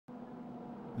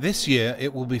This year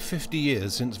it will be 50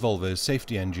 years since Volvo's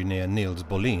safety engineer Nils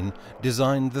Bohlin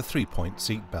designed the three-point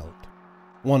seatbelt.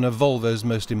 One of Volvo's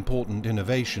most important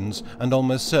innovations and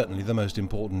almost certainly the most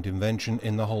important invention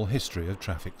in the whole history of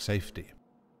traffic safety.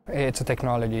 It's a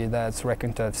technology that's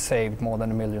reckoned to have saved more than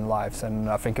 1 million lives, and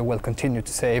I think it will continue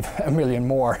to save 1 million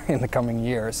more in the coming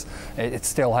years. It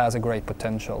still has a great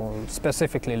potential,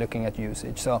 specifically looking at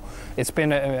usage. So it's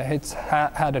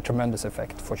had a tremendous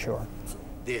effect for sure.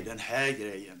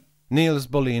 Nils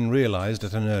Bolin realized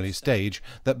at an early stage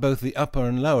that both the upper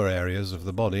and lower areas of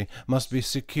the body must be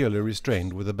securely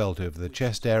restrained with a belt over the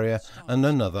chest area and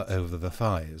another over the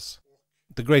thighs.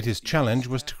 The greatest challenge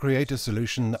was to create a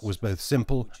solution that was both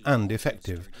simple and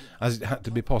effective, as it had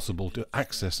to be possible to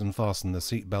access and fasten the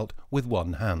seatbelt with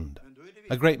one hand.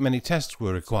 A great many tests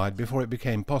were required before it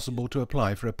became possible to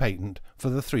apply for a patent for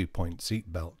the three-point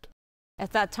seatbelt.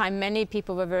 At that time, many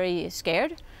people were very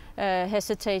scared,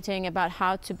 hesitating about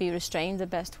how to be restrained the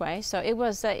best way. So it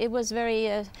was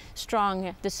very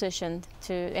strong decision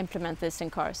to implement this in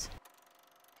cars.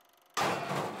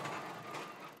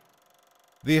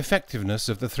 The effectiveness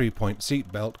of the three-point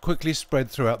seatbelt quickly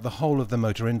spread throughout the whole of the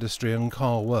motor industry and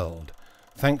car world,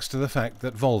 thanks to the fact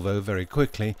that Volvo very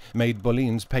quickly made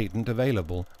Bohlin's patent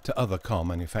available to other car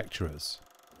manufacturers.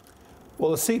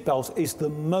 Well, the seatbelt is the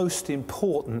most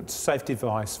important safety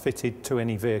device fitted to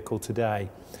any vehicle today.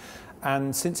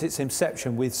 And since its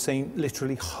inception, we've seen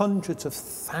literally hundreds of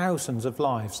thousands of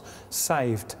lives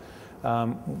saved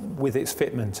with its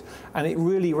fitment. And it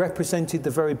really represented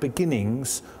the very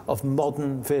beginnings of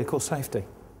modern vehicle safety.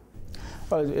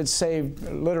 Well, it saved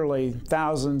literally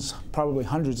thousands, probably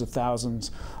hundreds of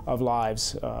thousands of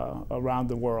lives around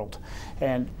the world.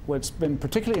 And what's been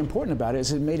particularly important about it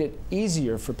is it made it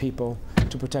easier for people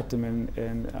to protect them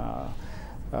in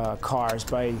cars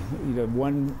by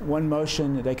one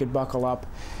motion. They could buckle up.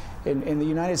 In the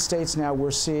United States now,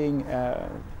 we're seeing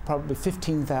probably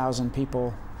 15,000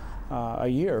 people a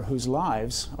year whose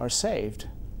lives are saved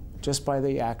just by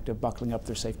the act of buckling up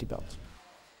their safety belts.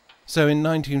 So in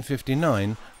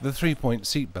 1959, the three-point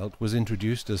seatbelt was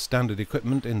introduced as standard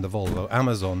equipment in the Volvo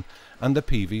Amazon and the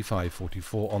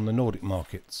PV544 on the Nordic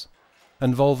markets.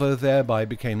 And Volvo thereby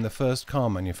became the first car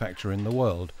manufacturer in the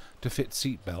world to fit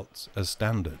seatbelts as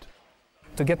standard.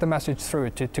 To get the message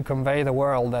through, to convey the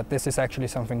world that this is actually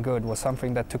something good, was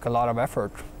something that took a lot of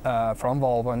effort from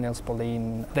Volvo and Nils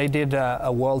Bohlin. They did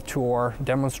a world tour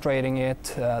demonstrating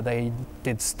it, they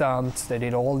did stunts, they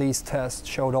did all these tests,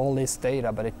 showed all this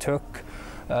data, but it took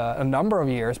a number of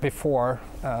years before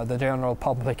the general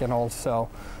public and also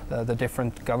the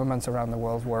different governments around the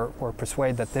world were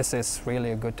persuaded that this is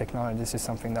really a good technology, this is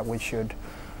something that we should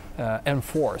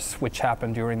enforce, which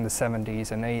happened during the 70s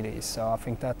and 80s. So I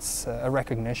think that's a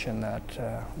recognition that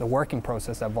the working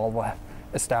process that Volvo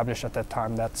established at that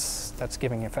time, that's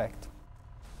giving effect.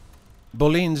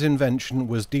 Bohlin's invention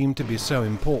was deemed to be so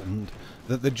important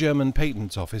that the German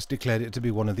Patents Office declared it to be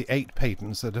one of the 8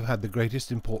 patents that have had the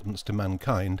greatest importance to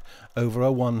mankind over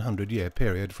a 100-year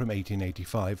period from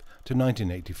 1885 to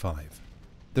 1985.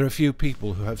 There are few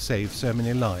people who have saved so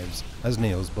many lives as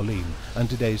Nils Bohlin, and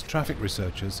today's traffic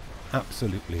researchers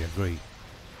absolutely agree.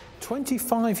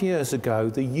 25 years ago,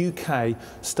 the UK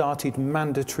started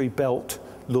mandatory belt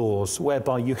laws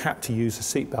whereby you had to use a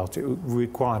seatbelt. It was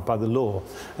required by the law.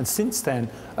 And since then,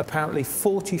 apparently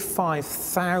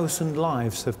 45,000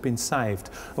 lives have been saved.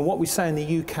 And what we say in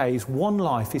the UK is one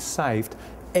life is saved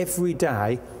every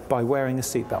day by wearing a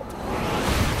seatbelt.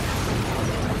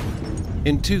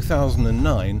 In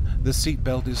 2009, the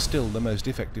seatbelt is still the most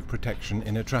effective protection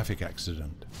in a traffic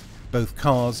accident. Both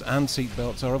cars and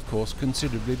seatbelts are of course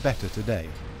considerably better today,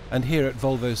 and here at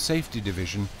Volvo's safety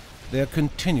division they are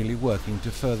continually working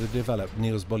to further develop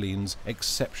Nils Bohlin's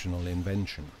exceptional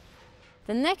invention.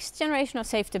 The next generation of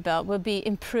safety belt will be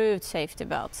improved safety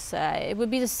belts. It will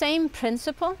be the same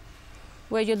principle,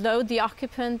 where you load the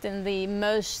occupant in the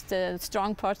most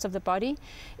strong parts of the body.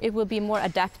 It will be more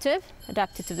adapted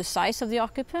to the size of the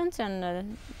occupant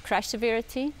and crash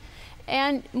severity,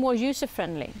 and more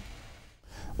user-friendly.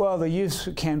 Well, the use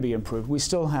can be improved. We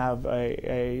still have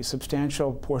a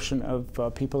substantial portion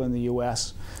of people in the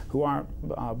U.S. who aren't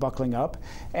buckling up,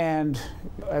 and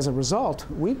as a result,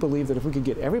 we believe that if we could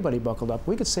get everybody buckled up,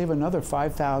 we could save another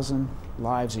 5,000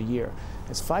 lives a year.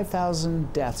 It's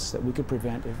 5,000 deaths that we could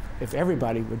prevent if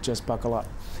everybody would just buckle up.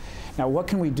 Now, what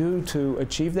can we do to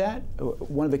achieve that?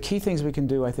 One of the key things we can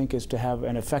do, I think, is to have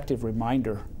an effective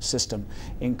reminder system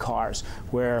in cars,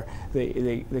 where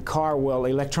the car will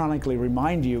electronically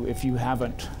remind you if you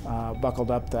haven't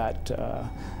buckled up that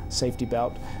safety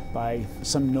belt by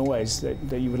some noise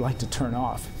that you would like to turn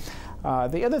off.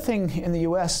 The other thing in the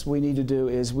US we need to do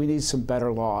is we need some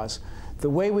better laws. The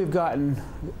way we've gotten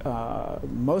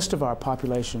most of our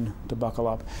population to buckle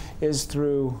up is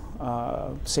through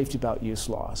safety belt use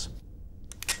laws.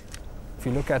 If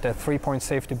you look at a three-point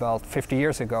safety belt 50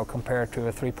 years ago compared to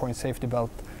a three-point safety belt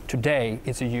today,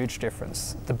 it's a huge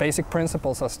difference. The basic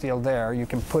principles are still there. You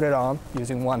can put it on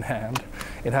using one hand.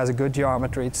 It has a good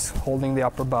geometry. It's holding the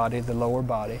upper body, the lower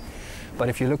body. But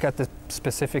if you look at the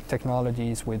specific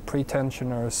technologies with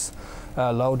pre-tensioners,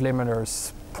 load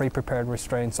limiters, pre-prepared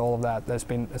restraints, all of that, there's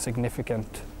been a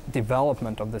significant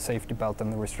development of the safety belt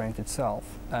and the restraint itself.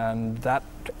 And that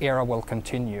era will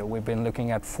continue. We've been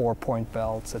looking at four-point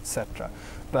belts, etc.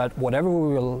 But whatever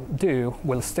we will do,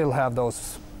 we'll still have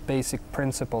those basic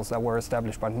principles that were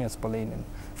established by Nils Bohlin in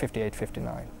 58,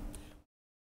 59.